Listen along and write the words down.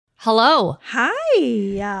Hello.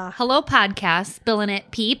 Hi. Hello, podcast. Spilling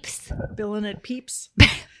it, peeps. Billing it, peeps.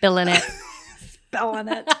 Spilling it. Spelling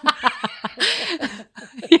it.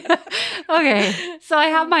 Okay. So I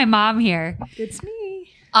have my mom here. It's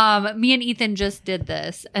me. Me and Ethan just did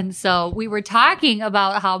this. And so we were talking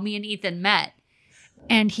about how me and Ethan met.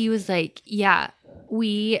 And he was like, yeah,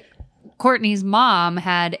 Courtney's mom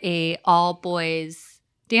had a all boys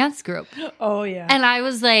dance group. Oh, yeah. And I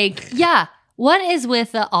was like, yeah, what is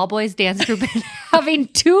with the all boys dance group and having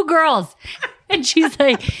two girls? And she's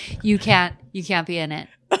like, you can't be in it.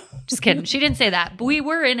 Just kidding. She didn't say that, but we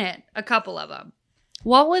were in it, a couple of them.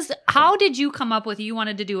 How did you come up with you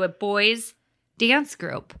wanted to do a boys dance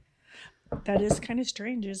group? That is kind of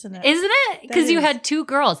strange, isn't it? Isn't it? Because you is. had two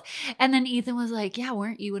girls. And then Ethan was like, yeah,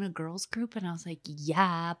 weren't you in a girls group? And I was like,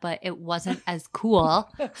 yeah, but it wasn't as cool.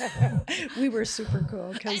 We were super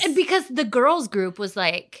cool. And because the girls group was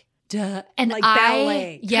like, duh. And like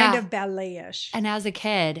ballet. Yeah. Kind of ballet-ish. And as a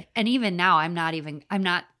kid, and even now, I'm not,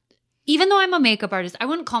 even though I'm a makeup artist, I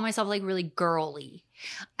wouldn't call myself like really girly.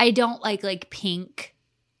 I don't like pink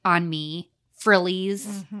on me, frillies.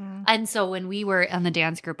 Mm-hmm. And so when we were on the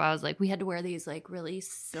dance group, I was like, we had to wear these like really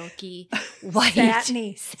silky white.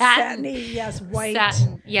 Satiny, yes, white.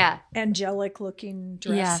 Satin, yeah. Angelic looking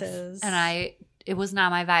dresses. Yes. And it was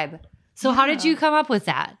not my vibe. So how did you come up with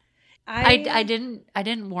that? I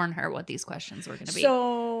didn't warn her what these questions were going to be.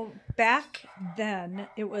 So back then,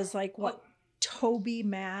 it was like what? Toby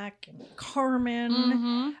Mac and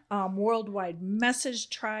Carmen, Worldwide Message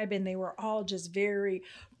Tribe, and they were all just very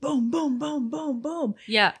boom, boom, boom, boom, boom.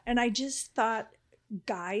 Yeah. And I just thought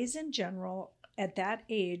guys in general at that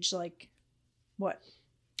age, like what?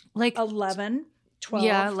 Like 11, 12,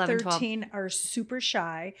 11, 13 12. Are super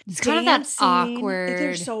shy. It's kind of that awkward.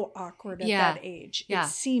 They're so awkward at that age. Yeah. It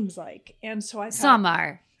seems like. And so I thought. Some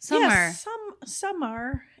are. Some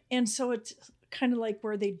are. And so it's kind of like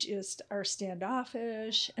where they just are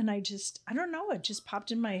standoffish. And I don't know. It just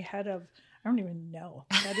popped in my head I don't even know.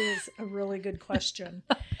 That is a really good question.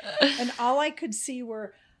 And all I could see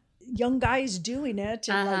were young guys doing it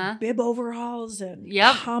in like bib overalls and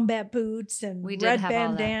combat boots and red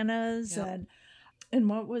bandanas and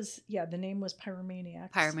what was, the name was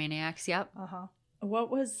Pyromaniacs. Pyromaniacs, yep. What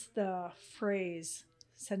was the phrase?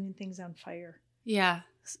 Setting things on fire. Yeah.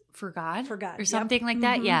 For God? Or something like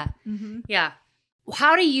that? Yeah. Mm-hmm. Yeah.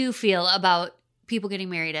 How do you feel about people getting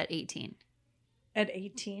married at 18? At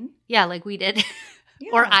 18? Yeah, like we did.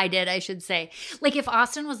 Yeah. Or I did, I should say. Like if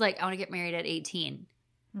Austin was like, I want to get married at 18,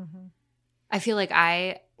 I feel like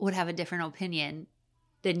I would have a different opinion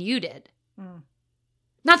than you did. Mm.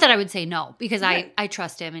 Not that I would say no, because I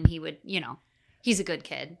trust him and he would, he's a good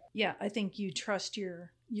kid. Yeah, I think you trust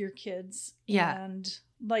your kids. Yeah. And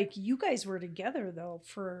like you guys were together though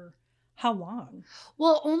for how long?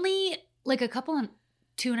 Well, only like a couple and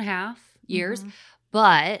 2.5 years,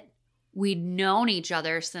 but we'd known each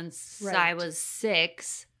other since I was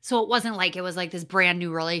 6. So it wasn't like it was like this brand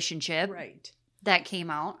new relationship that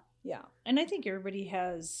came out. Yeah. And I think everybody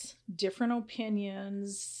has different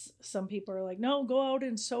opinions. Some people are like, no, go out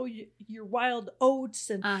and sow your wild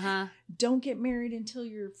oats and don't get married until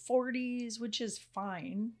your 40s, which is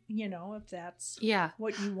fine, if that's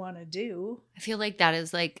what you want to do. I feel like that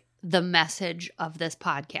is like the message of this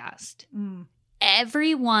podcast.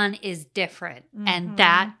 Everyone is different and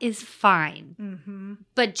that is fine.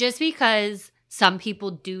 But just because some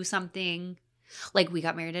people do something, like we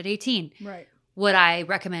got married at 18. Right. Would I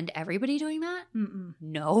recommend everybody doing that?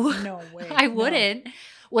 No. No way. I wouldn't. No.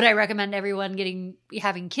 Would I recommend everyone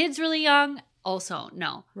having kids really young? Also,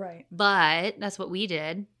 no. Right. But that's what we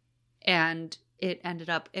did. And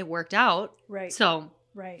it worked out. Right. So,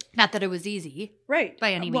 not that it was easy. Right.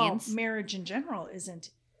 By any means. Marriage in general isn't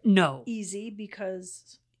easy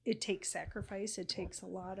because it takes sacrifice. It takes a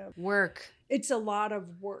lot of work. It's a lot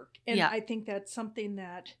of work. And I think that's something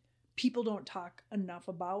that people don't talk enough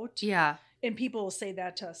about. Yeah. And people will say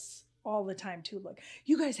that to us all the time too. Like,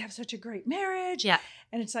 you guys have such a great marriage. Yeah.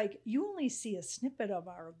 And it's like, you only see a snippet of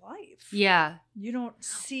our life. Yeah. You don't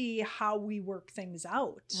see how we work things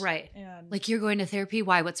out. Right. And like, you're going to therapy.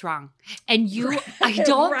 Why? What's wrong? And I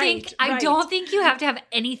don't think you have to have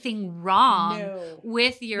anything wrong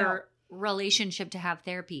with your relationship to have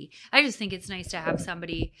therapy. I just think it's nice to have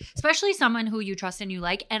somebody, especially someone who you trust and you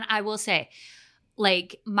like. And I will say,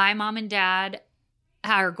 like, my mom and dad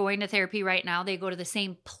are going to therapy right now. They go to the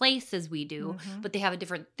same place as we do, but they have a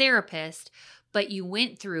different therapist. But you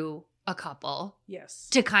went through a couple. Yes.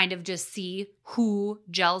 To kind of just see who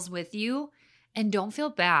gels with you. And don't feel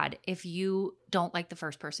bad if you don't like the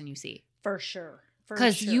first person you see. For sure.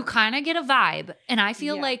 Because you kind of get a vibe. And I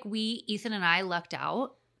feel like Ethan and I lucked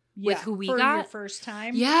out with who we for got. your first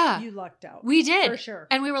time. Yeah. You lucked out. We did. For sure.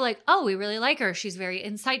 And we were like, oh, we really like her. She's very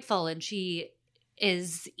insightful and she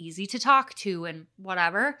is easy to talk to and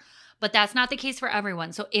whatever. But that's not the case for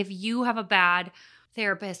everyone. So if you have a bad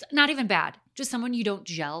therapist, not even bad, just someone you don't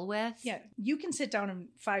gel with. Yeah. You can sit down in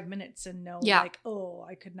 5 minutes and know like, oh,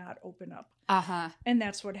 I could not open up. Uh-huh. And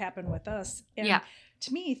that's what happened with us. And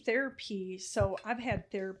to me, therapy, so I've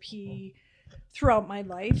had therapy throughout my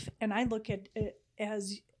life, and I look at it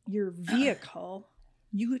as your vehicle.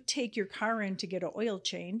 You take your car in to get an oil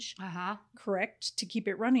change, correct, to keep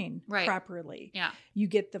it running properly. Yeah. You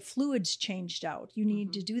get the fluids changed out. You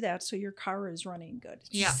need to do that so your car is running good.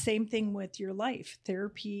 It's the same thing with your life.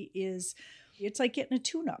 Therapy is, it's like getting a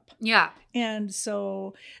tune-up. Yeah. And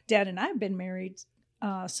so Dad and I have been married,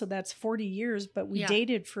 so that's 40 years, but we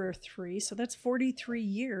dated for 3, so that's 43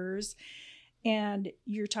 years. And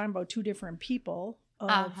you're talking about 2 different people.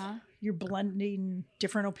 You're blending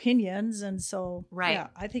different opinions. And so,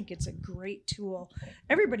 I think it's a great tool.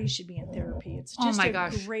 Everybody should be in therapy. It's just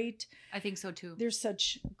great. I think so too. There's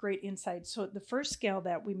such great insight. So the first gal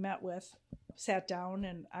that we met with sat down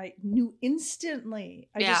and I knew instantly.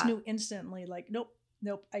 Just knew instantly, like, nope.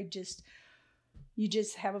 You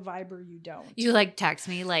just have a vibe or you don't. You like text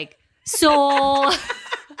me like, so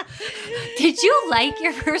did you like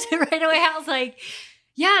your person right away? I was like,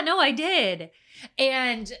 yeah, no, I did.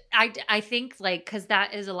 And I think like, cause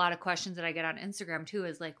that is a lot of questions that I get on Instagram too,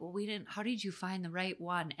 is like, well, how did you find the right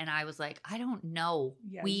one? And I was like, I don't know.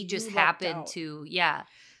 We just happened to,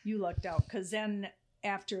 You lucked out. Cause then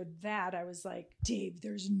after that, I was like, Dave,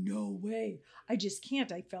 there's no way. I just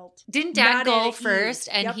can't. I felt. Didn't Dad go first?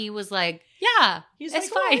 And he was like, yeah, he's it's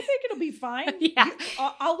like, fine. I think it'll be fine.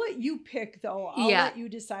 I'll let you pick though. I'll let you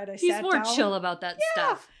decide. He's more chill about that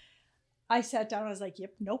stuff. I sat down. I was like,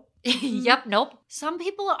 yep, nope. Yep, nope. Some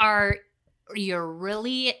people you're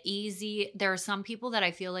really easy. There are some people that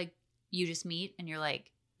I feel like you just meet and you're like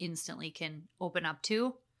instantly can open up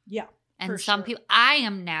to. Yeah. And some people, I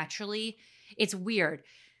am naturally, it's weird.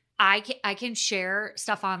 I can share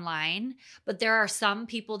stuff online, but there are some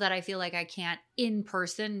people that I feel like I can't in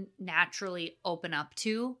person naturally open up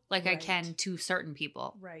to like I can to certain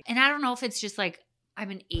people. Right. And I don't know if it's just like, I'm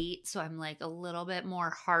an 8, so I'm like a little bit more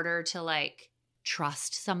harder to like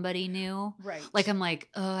trust somebody new. Right. Like I'm like,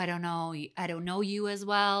 oh, I don't know. I don't know you as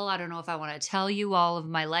well. I don't know if I want to tell you all of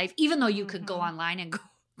my life, even though you could go online and go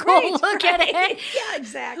look at it. Yeah,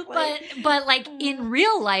 exactly. But like in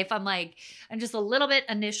real life, I'm just a little bit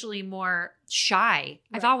initially more shy.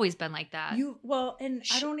 Right. I've always been like that. And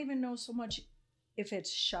I don't even know so much if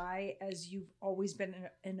it's shy as you've always been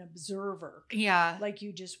an observer. Yeah. Like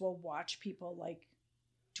you just will watch people like,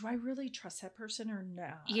 do I really trust that person or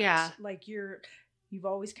not? Yeah. Like you've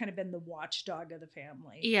always kind of been the watchdog of the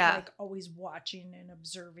family. Yeah. Like always watching and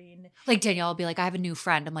observing. Like Danielle will be like, I have a new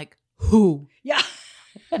friend. I'm like, who? Yeah.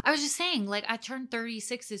 I was just saying, like, I turned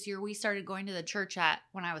 36 this year. We started going to the church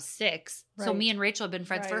when I was 6. Right. So me and Rachel have been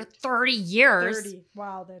friends for 30 years. 30.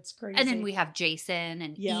 Wow, that's crazy. And then we have Jason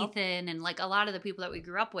and Ethan and like a lot of the people that we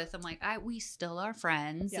grew up with. I'm like, we still are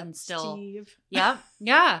friends and still. Steve. Yep.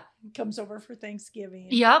 Yeah. Comes over for Thanksgiving.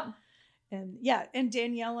 Yep. And and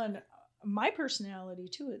Danielle and my personality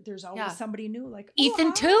too. There's always somebody new. Like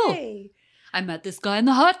Ethan too. I met this guy in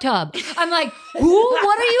the hot tub. I'm like,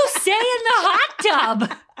 what are you saying in the hot tub?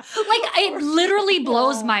 Like, it literally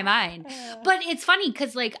blows my mind. But it's funny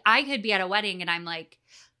because, like, I could be at a wedding and I'm like,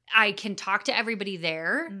 I can talk to everybody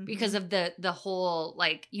there because of the whole,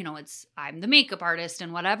 like, you know, I'm the makeup artist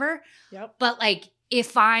and whatever. Yep. But, like,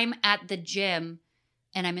 if I'm at the gym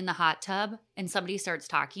and I'm in the hot tub and somebody starts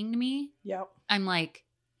talking to me, I'm like,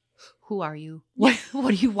 who are you? What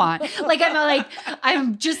do you want?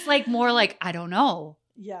 I'm just like more like, I don't know.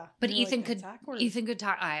 Yeah. But Ethan could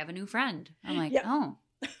talk. I have a new friend. I'm like, oh,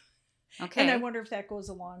 okay. And I wonder if that goes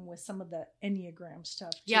along with some of the Enneagram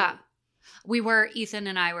stuff too. Yeah. Ethan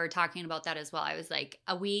and I were talking about that as well. I was like,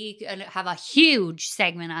 we have a huge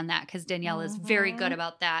segment on that because Danielle is very good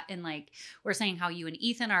about that. And like, we're saying how you and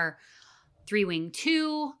Ethan are 3-wing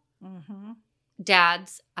 2. Mm-hmm.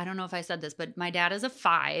 Dad's, I don't know if I said this, but my dad is a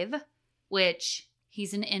 5, which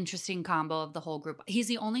he's an interesting combo of the whole group. He's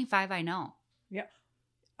the only 5 I know. Yeah.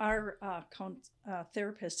 Our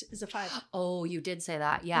therapist is a 5. Oh, you did say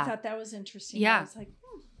that. Yeah. I thought that was interesting. Yeah. I was like,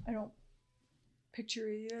 I don't picture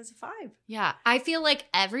you as a 5. Yeah. I feel like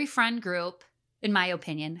every friend group, in my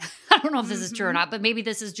opinion, I don't know if this is true or not, but maybe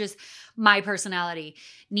this is just my personality,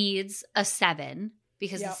 needs a 7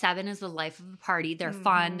 because the 7 is the life of the party. They're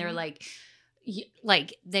fun. They're like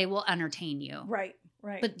they will entertain you. Right.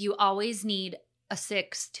 But you always need a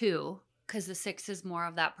 6 too, because the 6 is more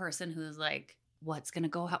of that person who's like, what's going to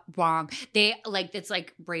go wrong? They like, it's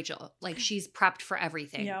like Rachel, like she's prepped for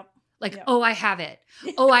everything. Yep. Like, Yep. oh, I have it.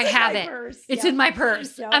 Oh, I have it. Purse. It's Yep. in my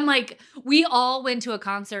purse. Yep. I'm like, we all went to a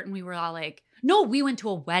concert and we were all like, no, we went to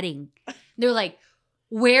a wedding. They're like,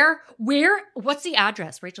 where, what's the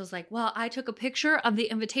address? Rachel's like, well, I took a picture of the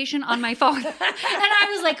invitation on my phone. And I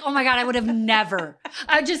was like, oh my God, I would have never.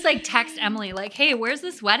 I'd just like text Emily like, hey, where's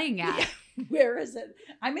this wedding at? Yeah. Where is it?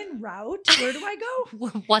 I'm en route. Where do I go?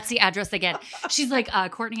 What's the address again? She's like,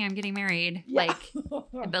 Courtney, I'm getting married. Yeah. Like,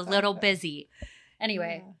 I'm a little busy.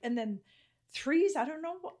 Anyway. Yeah. And then threes, I don't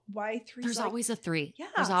know why threes. There's like always a 3. Yes.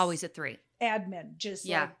 There's always a 3. admin, just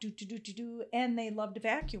like do, and they love to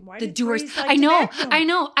vacuum. Why the do doers? threes like I know. to vacuum? I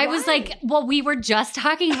know. I Why? was like, well, we were just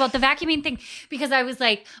talking about the vacuuming thing because I was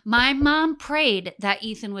like, my mom prayed that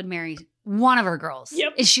Ethan would marry one of her girls.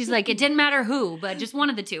 Yep. And she's like, it didn't matter who, but just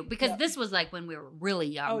one of the two because Yep. this was like when we were really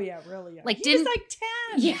young. Oh yeah, really young. Like, he didn't- was like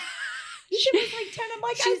 10. Yeah. He was like 10. I'm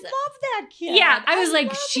like, I She's- love that kid. Yeah, I was like,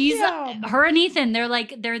 love she's him. her and Ethan. They're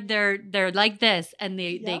like they're like this, and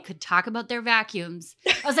they Yep. could talk about their vacuums.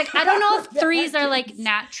 I was like, I don't know if threes are like Vacuums.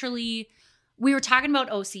 naturally. We were talking about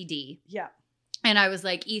OCD, Yeah. and I was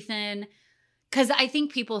like, Ethan, because I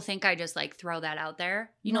think people think I just like throw that out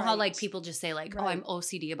there. You know how like Right. people just say like, oh, Right. I'm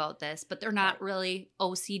OCD about this, but they're not Right. really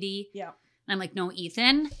OCD. Yeah. And I'm like, no,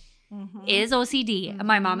 Ethan Mhm. is OCD. And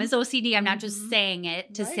my mom Mhm. is OCD. I'm not just Mhm. saying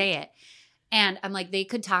it to say Right. it. And I'm like, they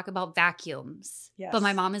could talk about vacuums. Yes. But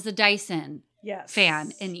my mom is a Dyson Yes.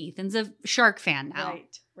 fan and Ethan's a Shark fan now.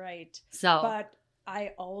 Right. Right. So But I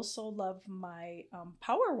also love my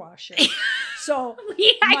power washer. So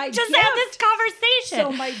I my just had this gift- conversation.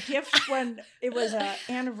 So my gift when it was an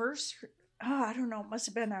anniversary, I don't know, it must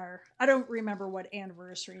have been I don't remember what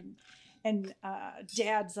anniversary. And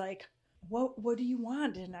Dad's like, what do you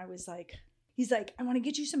want? And I was like, he's like, I want to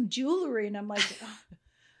get you some jewelry. And I'm like,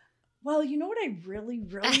 well, you know what I really,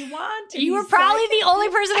 really want? And you were he's probably like- the only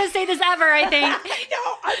person to say this ever, I think. I know.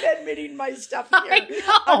 I'm admitting my stuff here I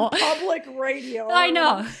know. on public radio. I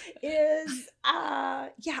know. Is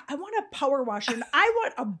yeah, I want a power washer and I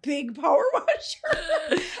want a big power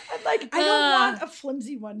washer. I'm like, I don't want a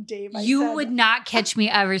flimsy one, Dave. I You said. would not catch me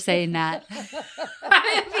ever saying that.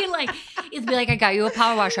 I'd be like, it'd be like, I got you a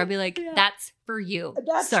power washer. I'd be like, Yeah. that's for you,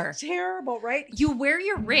 That's sir. terrible, right? You wear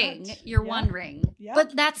your ring, your Yeah. one ring. Yeah.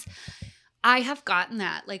 But I have gotten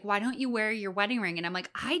that. Like, why don't you wear your wedding ring? And I'm like,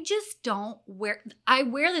 I just don't I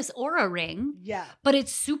wear this Aura ring, Yeah. but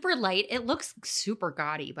it's super light. It looks super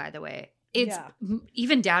gaudy, by the way. It's Yeah.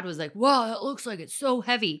 even Dad was like, wow, it looks like it's so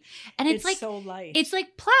heavy. And it's like, so light. it's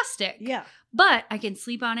like plastic. yeah. But I can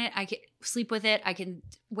sleep on it. I can sleep with it. I can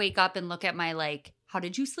wake up and look at my like, how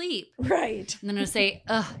did you sleep? Right. And then it'll say,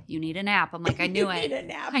 ugh, you need a nap. I'm like, I knew You need it. a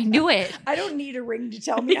nap. I knew it. I don't need a ring to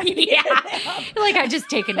tell me I need Yeah. a nap. Like I just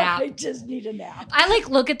take a nap. I just need a nap. I like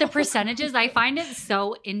look at the percentages. I find it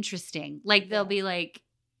so interesting. Like they'll be like,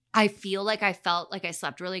 I feel like I felt like I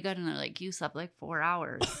slept really good. And they're like, you slept like 4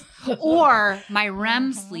 hours. Or my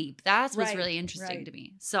REM Uh-huh. sleep. That's what's Right, really interesting right. to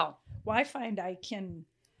me. So Well, I find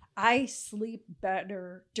I sleep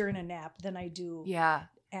better during a nap than I do yeah,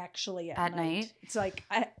 actually At night? It's like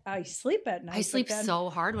I sleep at night. I but sleep then so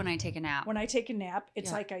hard when I take a nap. when I take a nap,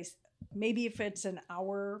 it's Yeah. like maybe if it's an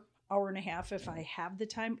hour and a half, if I have the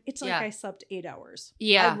time, it's like Yeah. I slept 8 hours.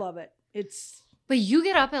 Yeah. I love it. It's But you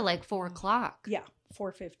get up at like 4 o'clock. yeah,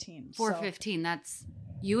 4:15. 4:15. That's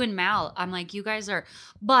you and Mal. I'm like, you guys are,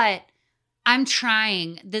 but I'm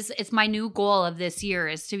trying this. It's my new goal of this year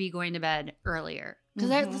is to be going to bed earlier. Because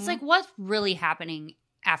it's Mhm. like, what's really happening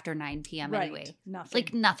after 9 p.m. Right. anyway? Nothing.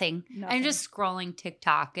 Like nothing. Nothing. I'm just scrolling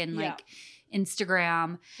TikTok and Yeah. like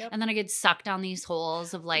Instagram. Yep. And then I get sucked down these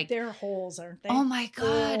holes of like, They're holes, aren't they? oh my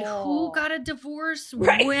God, Oh. who got a divorce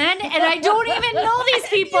Right. when? And I don't even know these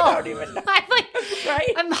people. You don't even know. I'm like,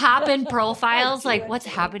 Right? I'm hopping profiles. I do Like, it what's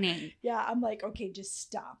too. happening? Yeah, I'm like, okay, just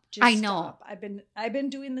stop. Just I know. stop. I've been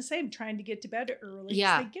doing the same, trying to get to bed early. 'cause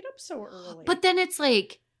Yeah. they get up so early. But then it's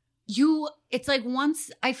like, it's like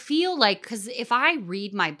once I feel like, because if I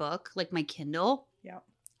read my book, like my Kindle, yeah,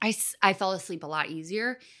 I fell asleep a lot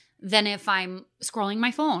easier than if I'm scrolling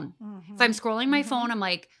my phone. Mhm. If I'm scrolling my Mhm. phone, I'm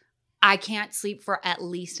like, I can't sleep for at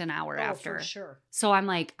least an hour Oh, after. for sure. So I'm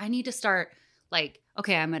like, I need to start like,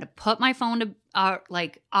 okay, I'm going to put my phone to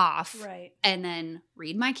like off Right. and then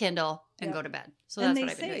read my Kindle and Yep. go to bed. So And that's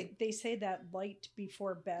what I've been doing. they say that light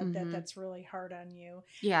before bed Mhm. that's really hard on you.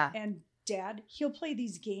 Yeah. And Dad, he'll play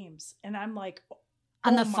these games, and I'm like,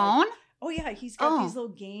 On oh the my- phone? oh yeah, he's got Oh. these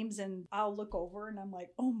little games, and I'll look over, and I'm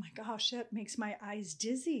like, oh my gosh, that makes my eyes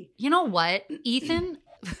dizzy. You know what, Ethan?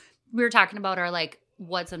 We were talking about our like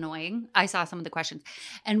what's annoying. I saw some of the questions.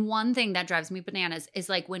 And one thing that drives me bananas is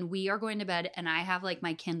like when we are going to bed and I have like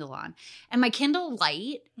my Kindle on and my Kindle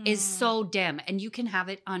light is so dim and you can have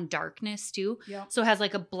it on darkness too. Yeah. So it has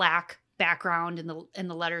like a black background and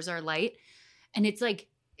the letters are light. And it's like,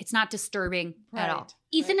 it's not disturbing at all.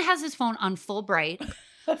 Ethan has his phone on full bright,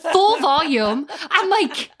 full volume. I'm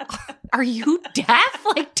like, are you deaf?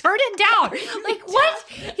 Like, turn it down. Like, what?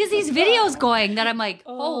 He has these videos going that I'm like,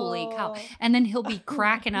 holy cow. And then he'll be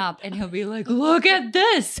cracking up and he'll be like, look at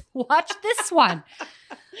this. Watch this one.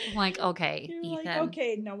 I'm like, okay, You're Ethan. like,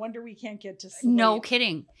 okay, no wonder we can't get to sleep. No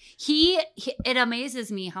kidding. It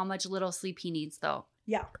amazes me how much little sleep he needs, though.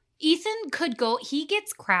 Yeah. Ethan could go, he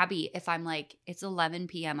gets crabby if I'm like, it's 11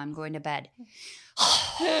 p.m., I'm going to bed.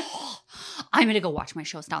 I'm going to go watch my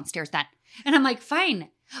shows downstairs then. And I'm like, fine.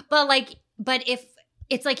 But if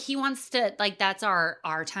it's like he wants to, like, that's our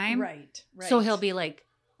time. Right. So he'll be like,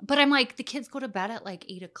 but I'm like, the kids go to bed at like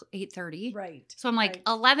 8:30. Right. So I'm like,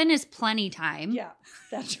 11 is plenty time. Yeah.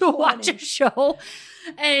 That's to watch a show.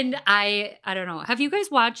 And I don't know. Have you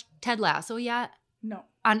guys watched Ted Lasso yet? No.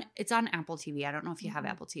 It's on Apple TV. I don't know if you have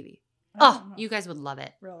Apple TV. Oh, you guys would love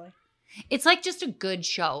it. Really? It's like just a good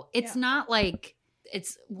show. It's not like,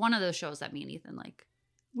 it's one of those shows that me and Ethan like.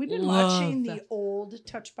 We've been watching the old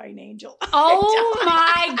Touched by an Angel. Oh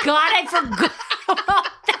my God, I forgot about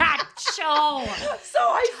that show. So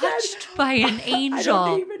I Touched by an Angel. I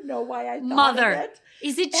don't even know why I thought of it.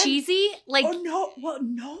 Is it cheesy? Like, oh no, well,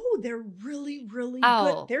 no, they're really, really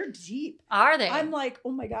good. They're deep. Are they? I'm like,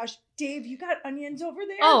 oh my gosh, Dave, you got onions over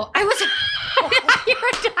there? Oh, I was. You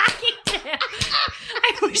were talking to him.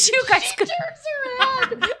 I wish you guys could.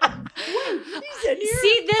 Wait, he's in here.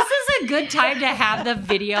 See, this is a good time to have the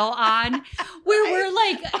video on where we're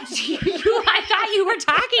like, I thought you were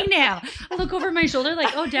talking now. I look over my shoulder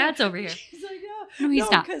like, oh, Dad's over here. He's like, yeah. No, he's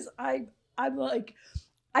not. Because I'm like,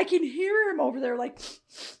 I can hear him over there like,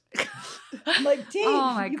 I'm like, Dave,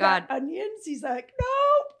 oh my you God. got onions? He's like,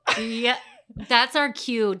 nope. Yeah, that's our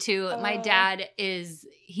cue too. My dad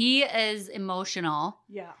he is emotional.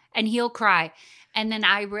 Yeah. And he'll cry. And then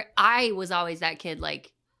I was always that kid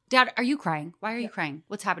like, Dad, are you crying? Why are you crying?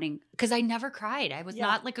 What's happening? Because I never cried. I was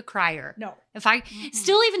not like a crier. No. If I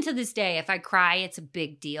still even to this day, if I cry, it's a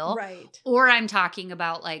big deal. Right. Or I'm talking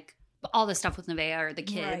about like all the stuff with Nevaeh or the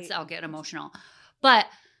kids, I'll get emotional. But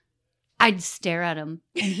I'd stare at him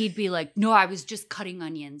and he'd be like, no, I was just cutting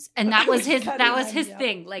onions. And that was his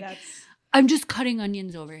thing. Like, I'm just cutting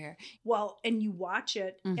onions over here. Well, and you watch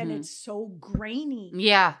it and it's so grainy.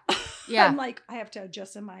 Yeah. Yeah. I'm like, I have to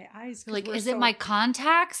adjust in my eyes. Like, is it my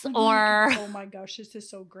contacts or? Oh my gosh, this is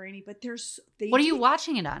so grainy. But what are you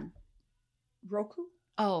watching it on? Roku?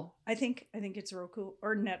 Oh. I think it's Roku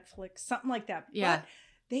or Netflix, something like that. Yeah. But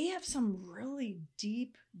they have some really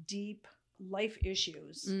deep life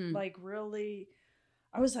issues. Like really,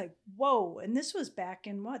 I was like, whoa. And this was back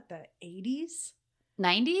in what, the 80s?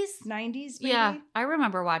 90s? 90s, maybe? Yeah, I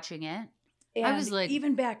remember watching it. And I was like,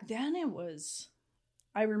 even back then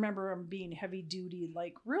I remember them being heavy duty,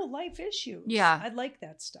 like real life issues. Yeah. I like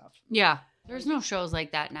that stuff. Yeah. There's no shows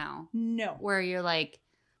like that now. No. Where you're like,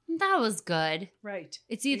 that was good. Right.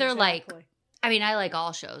 It's either like, I mean, I like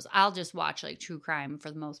all shows. I'll just watch like true crime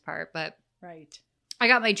for the most part, but right. I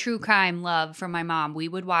got my true crime love from my mom. We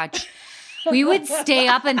would stay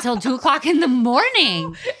up until 2:00 in the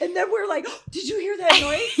morning. And then we're like, oh, did you hear that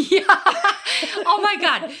noise? Yeah. Oh my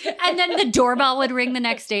God. And then the doorbell would ring the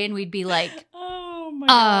next day and we'd be like, oh my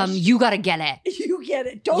gosh. You got to get it. You get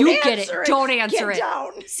it. Don't answer it. Don't answer it.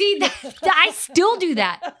 Down. See, I still do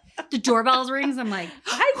that. The doorbell rings. I'm like,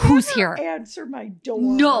 who's here? Answer my door.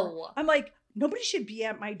 No. I'm like, nobody should be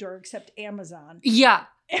at my door except Amazon. Yeah.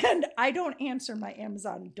 And I don't answer my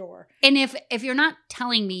Amazon door. And if you're not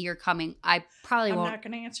telling me you're coming, I probably won't. I'm not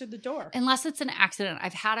going to answer the door. Unless it's an accident. I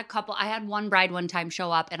had one bride one time show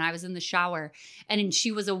up and I was in the shower and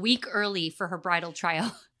she was a week early for her bridal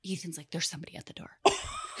trial. Ethan's like, there's somebody at the door.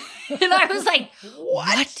 And I was like,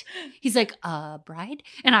 what? He's like, bride?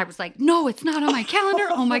 And I was like, no, it's not on my calendar.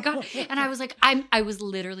 Oh my God. And I was like, I was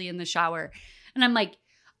literally in the shower and I'm like,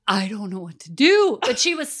 I don't know what to do. But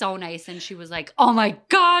she was so nice. And she was like, oh my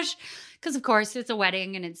gosh. Because of course it's a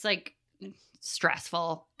wedding and it's like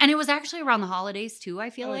stressful. And it was actually around the holidays too, I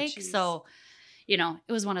feel like. Geez. So,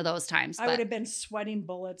 it was one of those times. I would have been sweating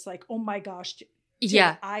bullets like, oh my gosh. Did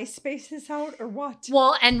yeah. I space this out or what?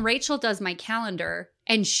 Well, and Rachel does my calendar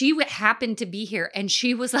and she happened to be here and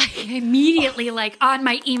she was like immediately like on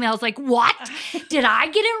my emails like, what? Did I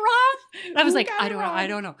get it wrong? And I was like, I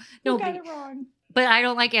don't know. No, got it wrong. But I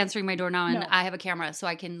don't like answering my door now and I have a camera so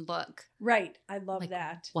I can look. Right. I love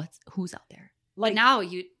that. Who's out there? Like but now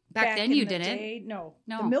Back then you didn't. No.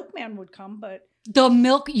 The milkman would come, but.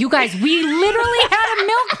 You guys, we literally had a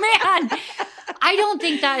milkman. I don't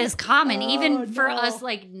think that is common, even for us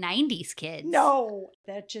like 90s kids. No,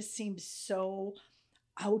 that just seems so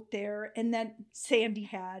out there. And then Sandy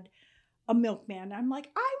had a milkman. I'm like,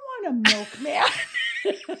 I want a milkman.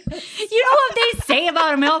 You know what they say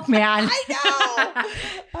about a milkman?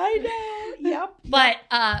 I know. Yep. But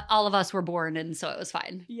all of us were born, and so it was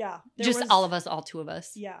fine. Yeah. All of us, all 2 of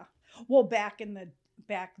us. Yeah. Well, back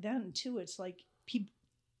then too, it's like people,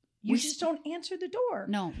 you just don't answer the door.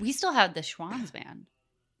 No, we still had the Schwann's band.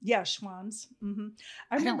 Yeah, Schwann's. Mm-hmm.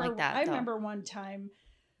 I don't like that. I remember one time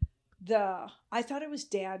I thought it was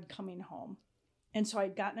Dad coming home, and so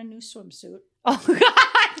I'd gotten a new swimsuit. Oh God!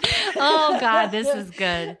 Oh God! This is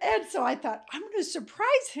good. And so I thought I'm going to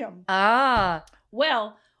surprise him.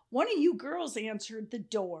 Well, one of you girls answered the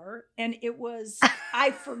door, and it was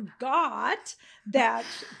I forgot that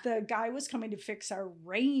the guy was coming to fix our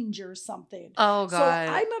range or something. Oh God!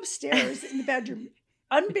 So I'm upstairs in the bedroom.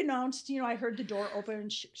 Unbeknownst, I heard the door open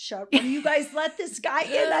and shut. When you guys let this guy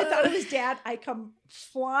in, I thought it was Dad. I come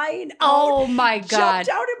flying out. Oh my God! Jumped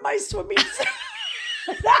out in my swimming suit.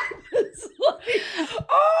 That was like,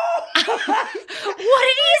 oh! What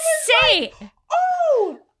did he say? Like,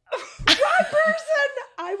 oh, wrong person!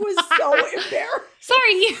 I was so embarrassed.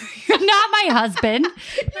 Sorry, you're not my husband.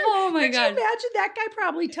 Oh my God! Could you imagine that guy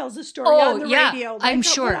probably tells a story on the radio? I'm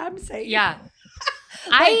sure. What I'm saying. Yeah.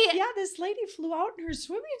 This lady flew out in her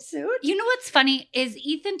swimming suit. You know what's funny is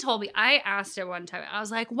Ethan told me, I asked her one time, I was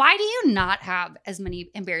like, why do you not have as many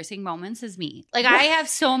embarrassing moments as me? Like I have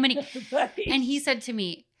so many. Right. And he said to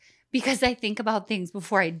me, because I think about things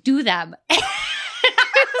before I do them. And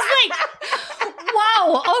I was like,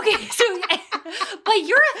 wow, okay. So, but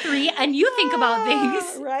you're a 3 and you think about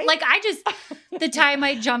things. Right. Like the time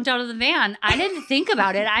I jumped out of the van, I didn't think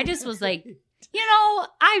about it. I just was like,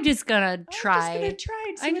 I'm just going to try.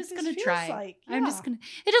 I'm just going to try. Like. Yeah. I'm just going to.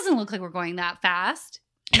 It doesn't look like we're going that fast.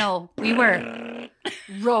 No, we were.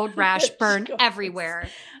 Road rash burn everywhere.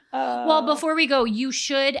 Well, before we go, you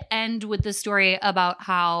should end with the story about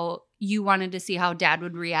how you wanted to see how Dad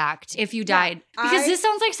would react if you died. Because this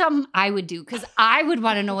sounds like something I would do. Because I would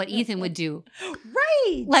want to know what Ethan would do.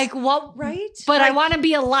 Right. Like what? Right. But I want to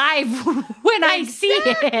be alive when I see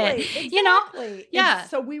it. Exactly. Yeah. And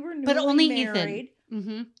so we were newly only married. Ethan.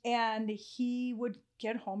 Mm-hmm. And he would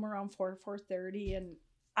get home around 4:30. And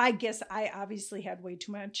I guess I obviously had way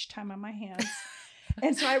too much time on my hands.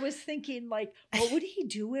 And so I was thinking, like, what would he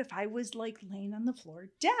do if I was like laying on the floor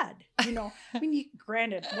dead? I mean,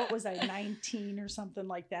 granted, what was I, 19 or something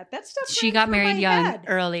like that? That stuff. She got married young,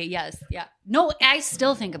 early. Yes. Yeah. No, I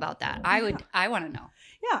still think about that. I want to know.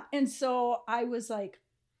 Yeah. And so I was like,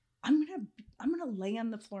 I'm going to lay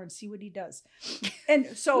on the floor and see what he does.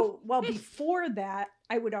 And so, before that,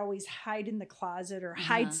 I would always hide in the closet or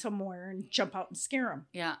hide somewhere and jump out and scare him.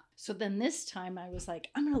 Yeah. So then this time I was like,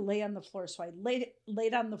 I'm going to lay on the floor. So I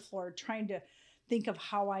laid on the floor trying to think of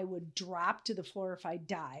how I would drop to the floor if I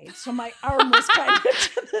died. So my arm was kind of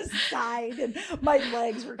to the side and my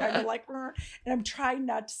legs were kind of like, and I'm trying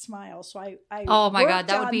not to smile. So I oh my God,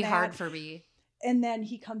 that would be hard for me. And then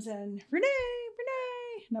he comes in, Renee.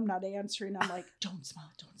 And I'm not answering. I'm like, don't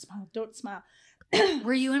smile.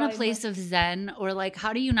 Were you in a place of zen or like,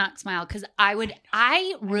 how do you not smile? Because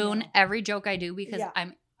I ruin every joke I do because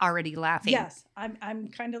I'm already laughing. Yes, I'm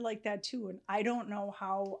kind of like that too. And I don't know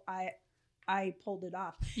how I pulled it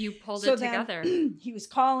off. You pulled it together. He was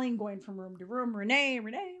calling, going from room to room. Renee.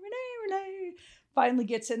 Finally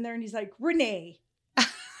gets in there and he's like, Renee.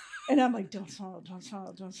 And I'm like, don't smile.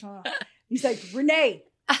 He's like, Renee.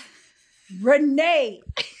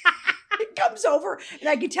 He comes over and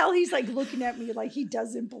I can tell he's like looking at me like he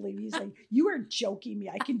doesn't believe me. He's like, you are joking me.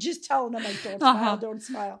 I can just tell. And I'm like, don't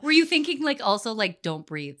smile. Were you thinking like also like don't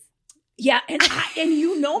breathe? Yeah. And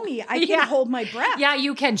you know me, I can hold my breath. Yeah,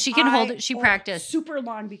 you can. She can hold it. She practiced super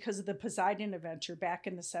long because of the Poseidon Adventure back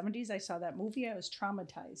in the 70s. I saw that movie. I was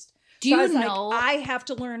traumatized. Do you know? Like, I have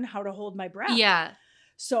to learn how to hold my breath. Yeah.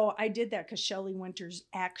 So I did that because Shelley Winters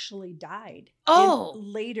actually died.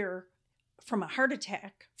 Later from a heart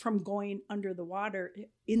attack from going under the water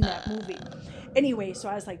in that movie. Anyway, so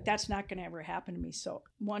I was like, that's not going to ever happen to me. So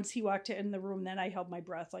once he walked in the room, then I held my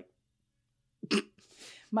breath like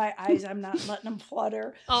my eyes, I'm not letting them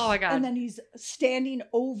flutter. Oh my God. And then he's standing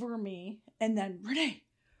over me and then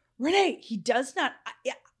Renee, he does not,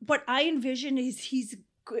 what I envision is he's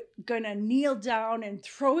going to kneel down and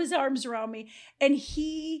throw his arms around me. And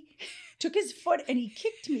he took his foot and he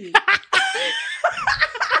kicked me.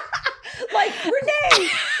 Like Renee,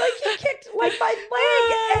 like he kicked like my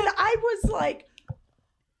leg, and I was like,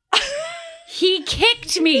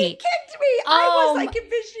 kicked me. He kicked me. I was like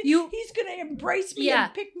envisioning he's going to embrace me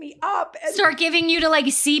and pick me up. And start giving you to like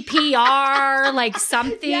CPR, like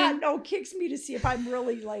something. Yeah, no, kicks me to see if I'm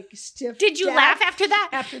really like stiff. Did you laugh after that?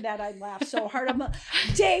 After that, I laughed so hard. I'm like,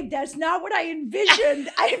 Dave, that's not what I envisioned.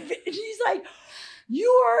 He's like, you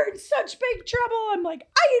are in such big trouble. I'm like,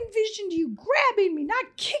 I envisioned you grabbing me,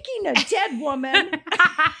 not kicking a dead woman.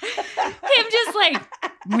 Him just like,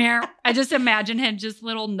 meow. I just imagine him just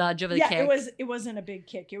little nudge of a kick. It wasn't a big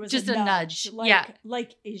kick. It was just a nudge.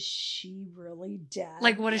 Like, is she really dead?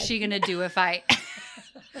 Like, what is she gonna do if I?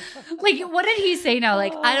 Like, what did he say now?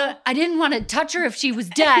 Like, I didn't want to touch her if she was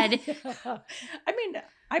dead. I mean,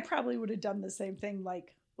 I probably would have done the same thing.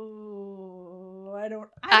 Like, oh, I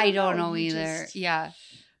don't know either. Yeah.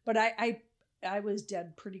 But I was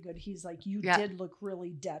dead pretty good. He's like, you did look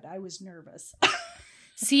really dead. I was nervous.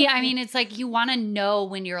 See, I mean, it's like you want to know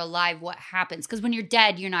when you're alive what happens. Because when you're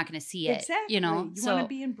dead, you're not going to see it. Exactly. You know? You want to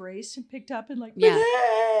be embraced and picked up and like, He's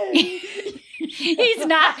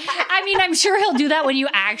not. I mean, I'm sure he'll do that when you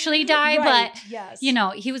actually die. Right, but, you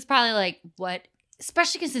know, he was probably like, what?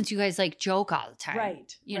 Especially since you guys like joke all the time.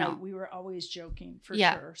 Right. You know, we were always joking for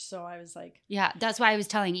sure. So I was like, yeah, that's why I was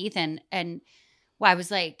telling Ethan and I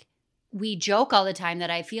was like, we joke all the time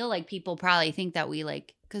that I feel like people probably think that we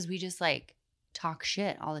like, because we just like talk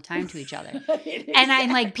shit all the time to each other. Exactly. And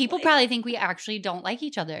I'm like, people probably think we actually don't like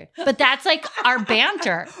each other, but that's like our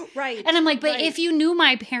banter. Right. And I'm like, but if you knew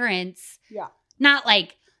my parents, not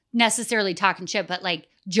like necessarily talking shit, but like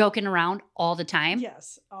joking around all the time.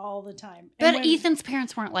 Yes, all the time. But Ethan's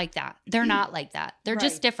parents weren't like that. They're not like that. They're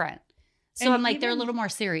just different. So and I'm like, they're a little more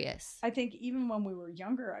serious. I think even when we were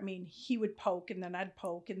younger, I mean, he would poke and then I'd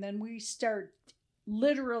poke and then we start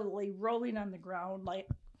literally rolling on the ground like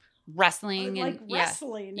wrestling.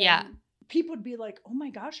 Wrestling. Yeah. And people would be like, oh my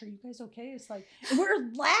gosh, are you guys okay? It's like, and we're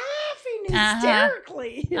laughing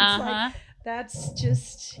hysterically. It's like, that's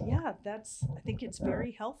just, I think it's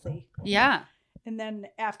very healthy. Yeah. And then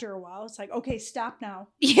after a while, it's like, okay, stop now.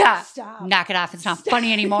 Yeah. Stop. Knock it off. It's not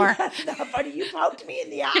funny anymore. It's not funny. You poked me in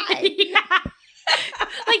the eye.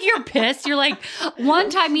 Like you're pissed. You're like, one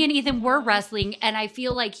time me and Ethan were wrestling and I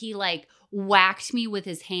feel like he like whacked me with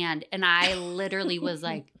his hand. And I literally was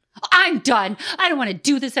like, I'm done. I don't want to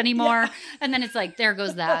do this anymore. Yeah. And then it's like, there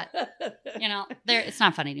goes that. You know, it's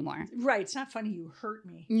not fun anymore. Right. It's not funny. You hurt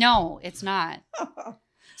me. No, it's not.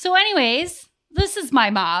 So anyways, this is my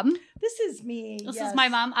mom. This is me. This is my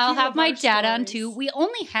mom. I'll have my dad on too. We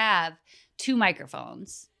only have 2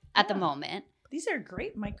 microphones at the moment. These are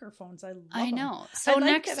great microphones. I know. So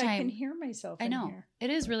next time I can hear myself. I know. Here. It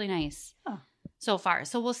is really nice so far.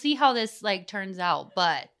 So we'll see how this like turns out.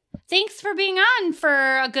 But thanks for being on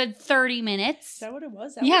for a good 30 minutes. Is that what it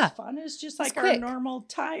was? That was fun. It's just like our normal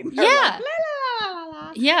time. Yeah. Like, la, la, la,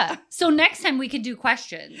 la. Yeah. So next time we could do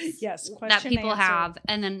questions. Yes. That people have.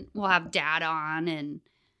 And then we'll have Dad on and,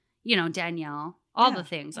 you know, Danielle. All the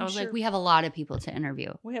things. I was like, we have a lot of people to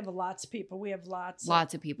interview. We have lots of people. We have lots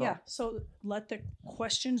of people. Yeah. So let the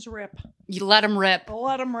questions rip. You let them rip.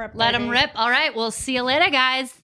 Let them rip. Let them rip. All right. We'll see you later, guys.